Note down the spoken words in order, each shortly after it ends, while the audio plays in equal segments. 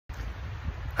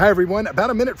Hi, everyone. About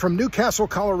a minute from Newcastle,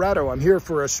 Colorado. I'm here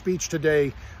for a speech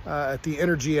today at the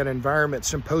Energy and Environment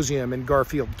Symposium in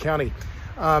Garfield County.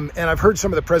 And I've heard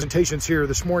some of the presentations here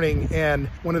this morning, and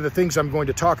one of the things I'm going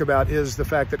to talk about is the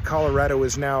fact that Colorado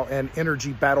is now an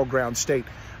energy battleground state.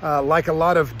 Like a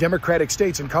lot of Democratic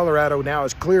states, and Colorado now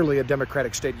is clearly a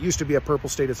Democratic state. It used to be a purple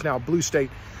state, it's now a blue state.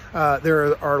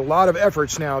 There are a lot of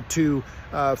efforts now to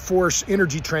force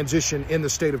energy transition in the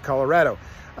state of Colorado.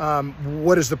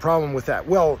 What is the problem with that?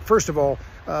 Well, first of all,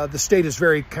 the state is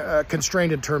very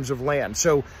constrained in terms of land.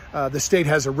 So the state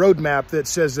has a roadmap that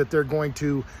says that they're going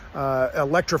to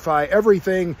electrify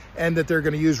everything and that they're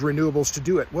going to use renewables to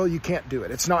do it. Well, you can't do it.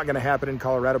 It's not going to happen in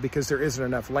Colorado because there isn't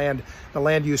enough land. The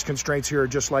land use constraints here are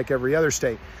just like every other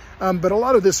state. But a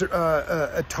lot of this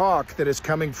talk that is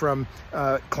coming from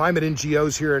climate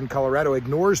NGOs here in Colorado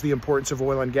ignores the importance of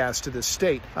oil and gas to this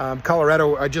state.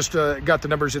 Colorado, I just got the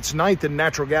numbers, it's 9th in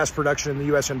natural gas production in the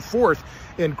U.S. and 4th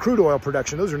in crude oil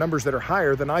production. Those are numbers that are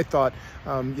higher than I thought.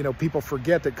 People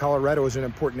forget that Colorado is an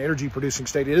important energy producing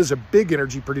state. It is a big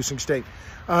energy producing state.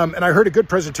 And I heard a good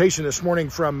presentation this morning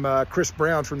from Chris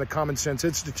Brown from the Common Sense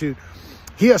Institute.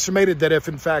 He estimated that if,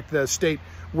 in fact, the state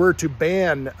were to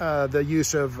ban the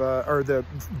use of or the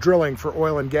drilling for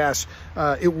oil and gas,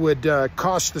 it would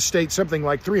cost the state something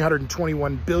like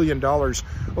 $321 billion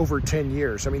over 10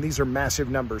 years. I mean, these are massive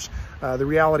numbers. The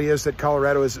reality is that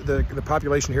Colorado is the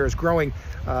population here is growing.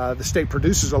 The state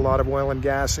produces a lot of oil and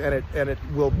gas, and it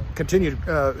will continue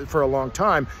for a long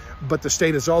time. But the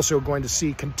state is also going to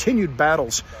see continued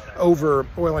battles over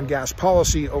oil and gas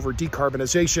policy, over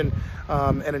decarbonization,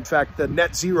 and in fact, the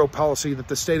net zero policy that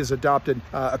the state has adopted,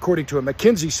 according to a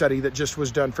McKinsey study that just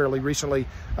was done fairly recently,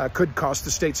 could cost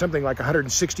the state something like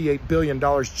 $168 billion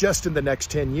just in the next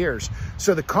 10 years.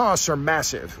 So the costs are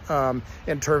massive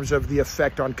in terms of the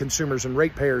effect on consumers and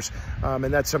ratepayers, and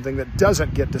that's something that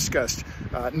doesn't get discussed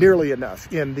nearly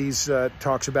enough in these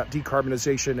talks about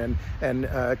decarbonization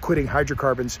and quitting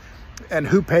hydrocarbons. And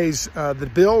who pays the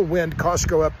bill when costs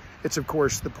go up? It's, of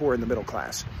course, the poor and the middle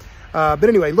class. But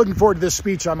anyway, looking forward to this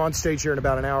speech. I'm on stage here in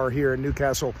about an hour here in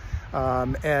Newcastle. You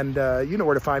know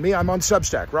where to find me. I'm on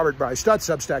Substack,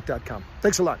 robertbryce.substack.com.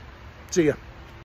 Thanks a lot. See ya.